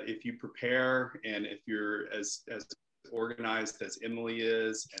 but if you prepare, and if you're as organized as Emily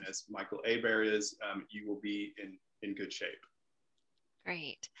is and as Michael Hebert is, you will be in good shape.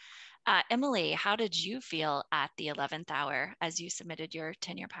 Great. Emily, how did you feel at the 11th hour as you submitted your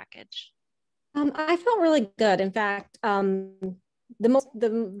tenure package? I felt really good. In fact,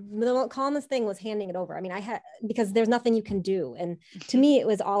 the calmest thing was handing it over. Because there's nothing you can do. And to me, it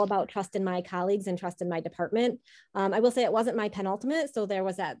was all about trust in my colleagues and trust in my department. I will say it wasn't my penultimate, so there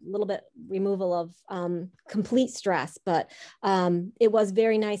was that little bit removal of complete stress, but it was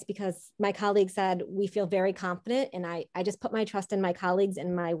very nice because my colleagues said, we feel very confident. And I just put my trust in my colleagues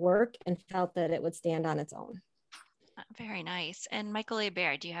and my work and felt that it would stand on its own. Very nice. And Michael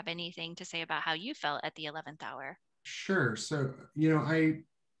Hebert, do you have anything to say about how you felt at the 11th hour? Sure. So, I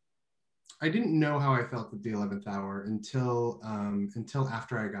didn't know how I felt at the 11th hour until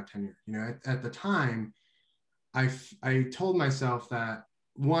after I got tenure. At the time, I told myself that,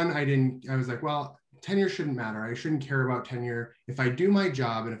 one, I was like, well, tenure shouldn't matter. I shouldn't care about tenure. If I do my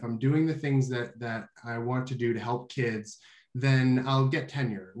job, and if I'm doing the things that I want to do to help kids, then I'll get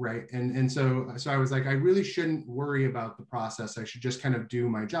tenure, right? And so I was like, I really shouldn't worry about the process. I should just kind of do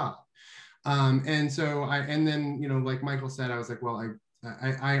my job. And then, like Michael said, I was like, well,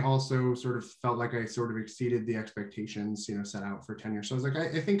 I also sort of felt like I sort of exceeded the expectations, set out for tenure. So I was like,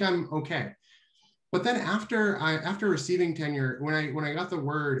 I think I'm okay. But then after receiving tenure, when I got the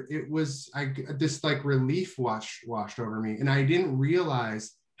word, it was this like relief washed over me, and I didn't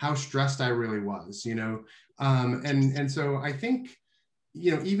realize how stressed I really was, you know. And so I think,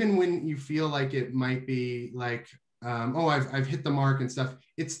 you know, even when you feel like it might be like, oh, I've hit the mark and stuff,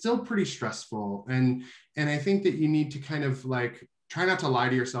 it's still pretty stressful. And I think that you need to kind of like try not to lie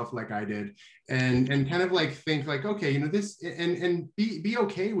to yourself like I did, and kind of like think like, okay, you know, this, and be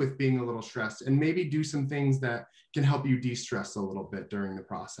okay with being a little stressed, and maybe do some things that can help you de-stress a little bit during the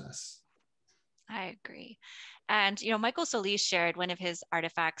process. I agree. And, you know, Michael Solis shared one of his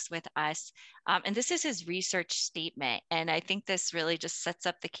artifacts with us, and this is his research statement. And I think this really just sets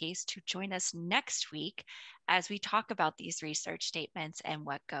up the case to join us next week as we talk about these research statements and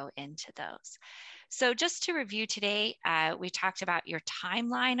what go into those. So just to review today, we talked about your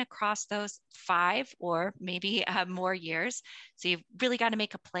timeline across those 5 or maybe more years. So you've really got to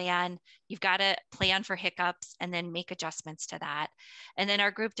make a plan. You've got to plan for hiccups and then make adjustments to that. And then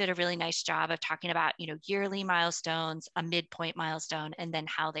our group did a really nice job of talking about, you know, yearly milestones, a midpoint milestone, and then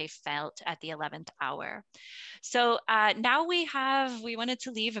how they felt at the 11th hour. So now we wanted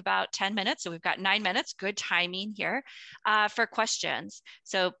to leave about 10 minutes. So we've got 9 minutes, good timing here for questions.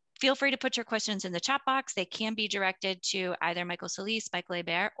 So feel free to put your questions in the chat box. They can be directed to either Michael Solis, Michael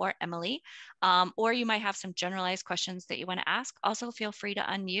Herbert, or Emily, or you might have some generalized questions that you want to ask. Also, feel free to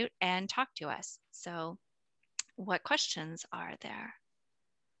unmute and talk to us. So what questions are there?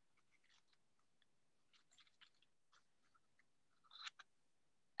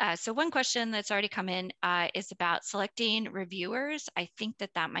 So one question that's already come in is about selecting reviewers. I think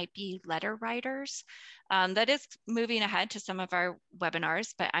that might be letter writers. That is moving ahead to some of our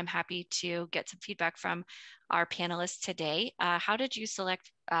webinars, but I'm happy to get some feedback from our panelists today. How did you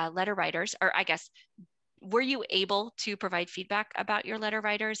select letter writers? Or I guess, were you able to provide feedback about your letter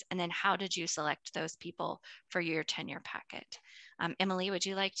writers? And then how did you select those people for your tenure packet? Emily, would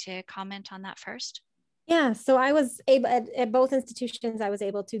you like to comment on that first? Yeah, so I was able at both institutions, I was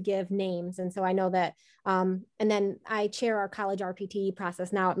able to give names. And so I know that, and then I chair our college RPT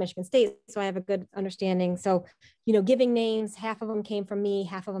process now at Michigan State. So I have a good understanding. So, you know, giving names, half of them came from me,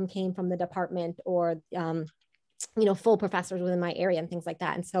 half of them came from the department, or, you know, full professors within my area and things like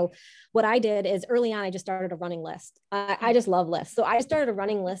that. And so what I did is early on, I just started a running list. I just love lists. So I started a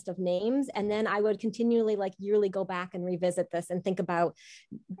running list of names, and then I would continually like yearly go back and revisit this and think about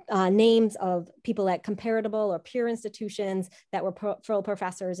names of people at comparable or peer institutions that were full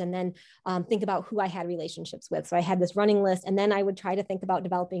professors, and then think about who I had relationships with. So I had this running list, and then I would try to think about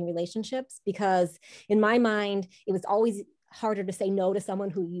developing relationships, because in my mind, it was always harder to say no to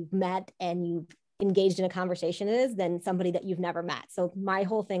someone who you've met and you've engaged in a conversation is than somebody that you've never met. So my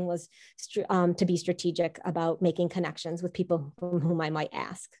whole thing was to be strategic about making connections with people from whom I might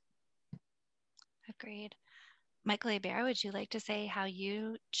ask. Agreed. Michael Herbert, would you like to say how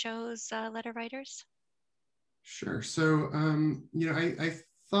you chose letter writers? Sure. So, you know, I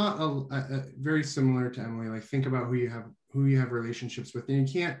thought very similar to Emily, like think about who you have relationships with, and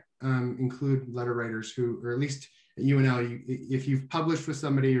you can't include letter writers who, or at least at UNL, if you've published with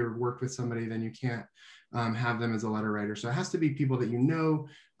somebody or worked with somebody, then you can't have them as a letter writer. So it has to be people that you know.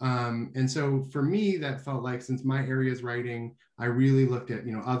 And so for me, that felt like, since my area is writing, I really looked at,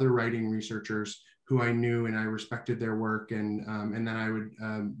 you know, other writing researchers who I knew and I respected their work, and then I would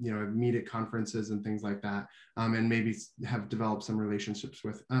you know, meet at conferences and things like that, and maybe have developed some relationships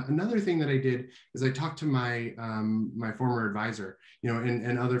with. Another thing that I did is I talked to my my former advisor, you know,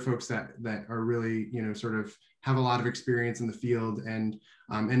 and other folks that are really, you know, sort of have a lot of experience in the field, and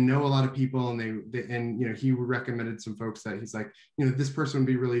know a lot of people, and and you know, he recommended some folks that he's like, you know, this person would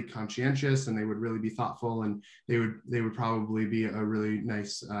be really conscientious, and they would really be thoughtful, and they would probably be a really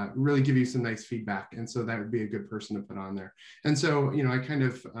nice, really give you some nice feedback, and so that would be a good person to put on there. And so, you know, I kind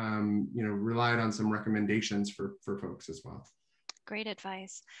of you know, relied on some recommendations for folks as well. Great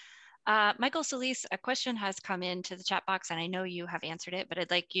advice. Michael Solis, a question has come into the chat box, and I know you have answered it, but I'd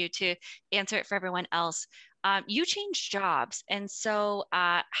like you to answer it for everyone else. You changed jobs, and so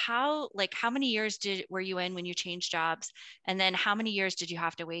how many years were you in when you changed jobs, and then how many years did you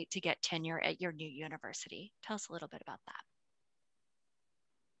have to wait to get tenure at your new university? Tell us a little bit about that.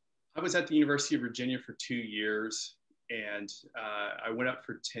 I was at the University of Virginia for 2 years, and I went up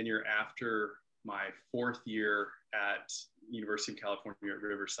for tenure after my 4th year at University of California at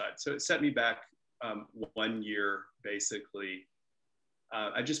Riverside. So it set me back 1 year, basically.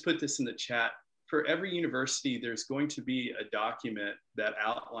 I just put this in the chat. For every university, there's going to be a document that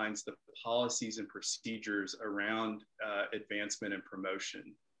outlines the policies and procedures around advancement and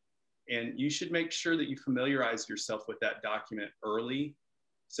promotion. And you should make sure that you familiarize yourself with that document early,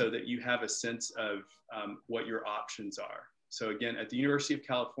 so that you have a sense of what your options are. So again, at the University of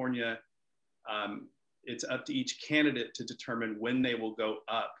California, it's up to each candidate to determine when they will go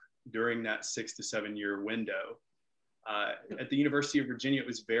up during that 6 to 7 year window. At the University of Virginia, it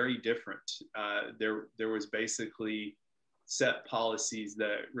was very different. There was basically set policies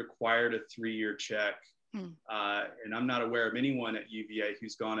that required a 3-year check. And I'm not aware of anyone at UVA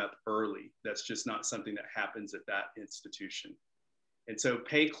who's gone up early. That's just not something that happens at that institution. And so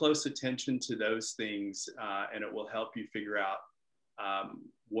pay close attention to those things, and it will help you figure out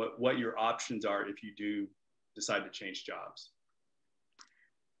what your options are if you do decide to change jobs.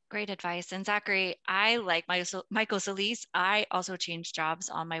 Great advice. And Zachary, I like Michael Solis. I also changed jobs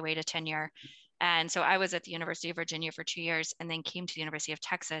on my way to tenure. And so I was at the University of Virginia for 2 years and then came to the University of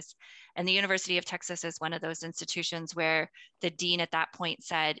Texas. And the University of Texas is one of those institutions where the dean at that point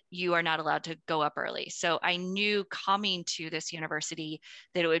said, you are not allowed to go up early. So I knew coming to this university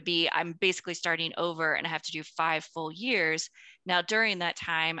that it would be, I'm basically starting over and I have to do 5 full years. Now, during that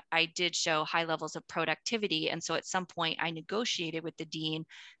time, I did show high levels of productivity. And so at some point I negotiated with the dean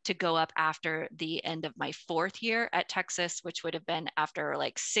to go up after the end of my 4th year at Texas, which would have been after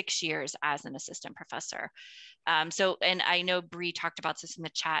like 6 years as an assistant professor. And I know Bree talked about this in the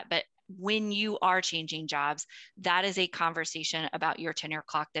chat, but when you are changing jobs, that is a conversation about your tenure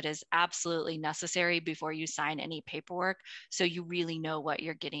clock that is absolutely necessary before you sign any paperwork. So you really know what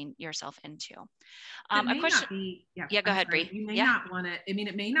you're getting yourself into. A question. Yeah, go ahead, Bree. You may not want to, I mean,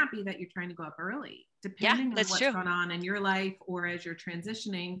 it may not be that you're trying to go up early, depending on what's going on in your life, or as you're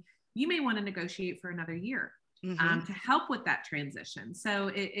transitioning, you may want to negotiate for another year. To help with that transition.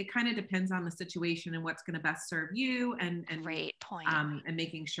 So it kind of depends on the situation and what's going to best serve you, and great point. And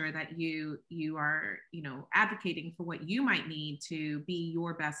making sure that you are, advocating for what you might need to be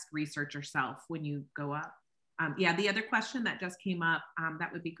your best researcher self when you go up. The other question that just came up,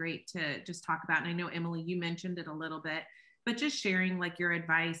 that would be great to just talk about. And I know, Emily, you mentioned it a little bit, but just sharing like your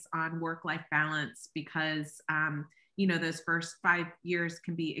advice on work-life balance, because those first 5 years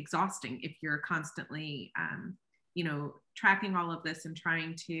can be exhausting if you're constantly, tracking all of this and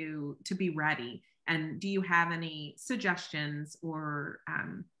trying to be ready. And do you have any suggestions or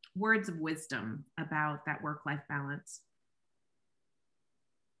words of wisdom about that work-life balance?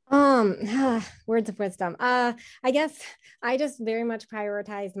 Words of wisdom. I guess I just very much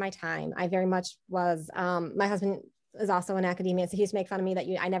prioritized my time. I very much was, my husband is also in academia, so he used to make fun of me that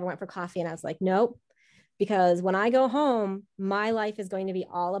I never went for coffee. And I was like, nope. Because when I go home, my life is going to be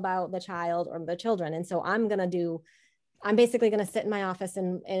all about the child or the children. And so I'm basically going to sit in my office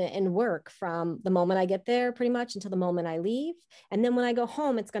and work from the moment I get there pretty much until the moment I leave. And then when I go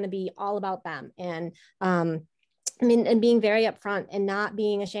home, it's going to be all about them. And and being very upfront and not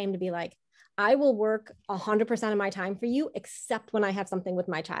being ashamed to be like, I will work 100% of my time for you, except when I have something with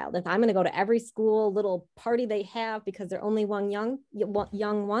my child. If I'm going to go to every school little party they have because they're only young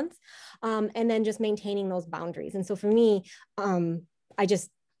once, and then just maintaining those boundaries. And so for me, I just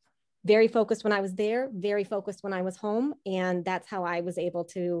very focused when I was there, very focused when I was home. And that's how I was able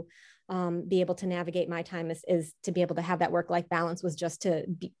to be able to navigate my time, is to be able to have that work-life balance, was just to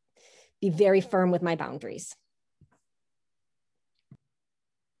be very firm with my boundaries.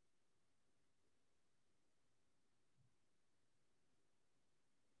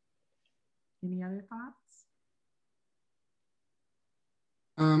 Any other thoughts?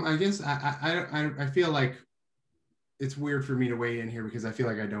 I guess I feel like it's weird for me to weigh in here because I feel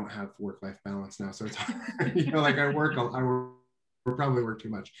like I don't have work-life balance now. So it's hard. Like I probably work too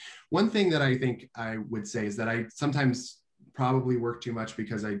much. One thing that I think I would say is that I sometimes probably work too much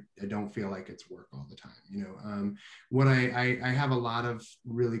because I don't feel like it's work all the time. I have a lot of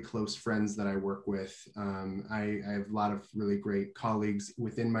really close friends that I work with. I have a lot of really great colleagues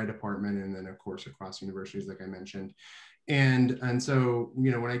within my department, and then of course across universities, like I mentioned. And so,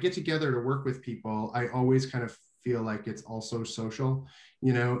 when I get together to work with people, I always kind of feel like it's also social,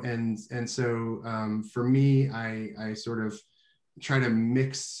 and so for me, I sort of try to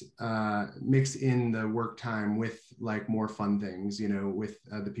mix in the work time with like more fun things, with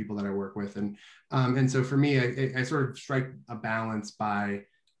the people that I work with. And so for me, I sort of strike a balance by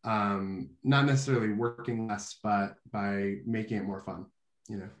not necessarily working less, but by making it more fun,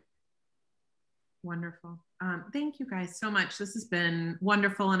 Wonderful. Thank you guys so much. This has been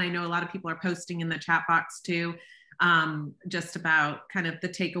wonderful. And I know a lot of people are posting in the chat box too, just about kind of the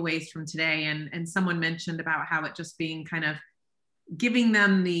takeaways from today. And someone mentioned about how it just being kind of giving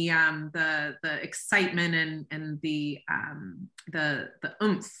them the excitement and the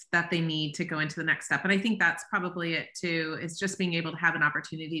oomph that they need to go into the next step. And I think that's probably it too, is just being able to have an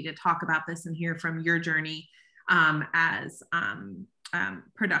opportunity to talk about this and hear from your journey. as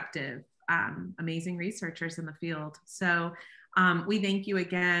productive, amazing researchers in the field. So we thank you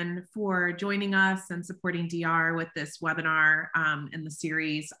again for joining us and supporting DR with this webinar in the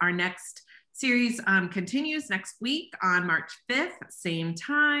series. Our next series continues next week on March 5th, same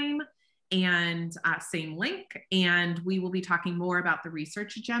time and same link. And we will be talking more about the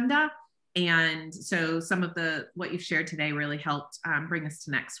research agenda. And so some of what you've shared today really helped bring us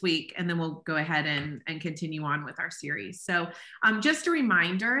to next week. And then we'll go ahead and continue on with our series. So just a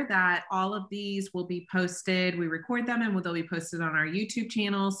reminder that all of these will be posted. We record them and they'll be posted on our YouTube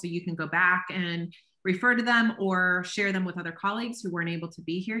channel. So you can go back and refer to them or share them with other colleagues who weren't able to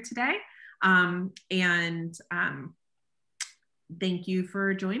be here today. Thank you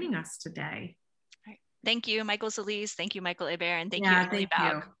for joining us today. Thank you, Michael Solis. Thank you, Michael Herbert. And thank you, Emily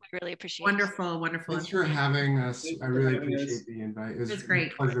Bouck. We really appreciate it. Wonderful. Thanks for having us. I really appreciate the invite. It was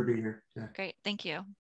great. a pleasure to be here. Yeah. Great. Thank you.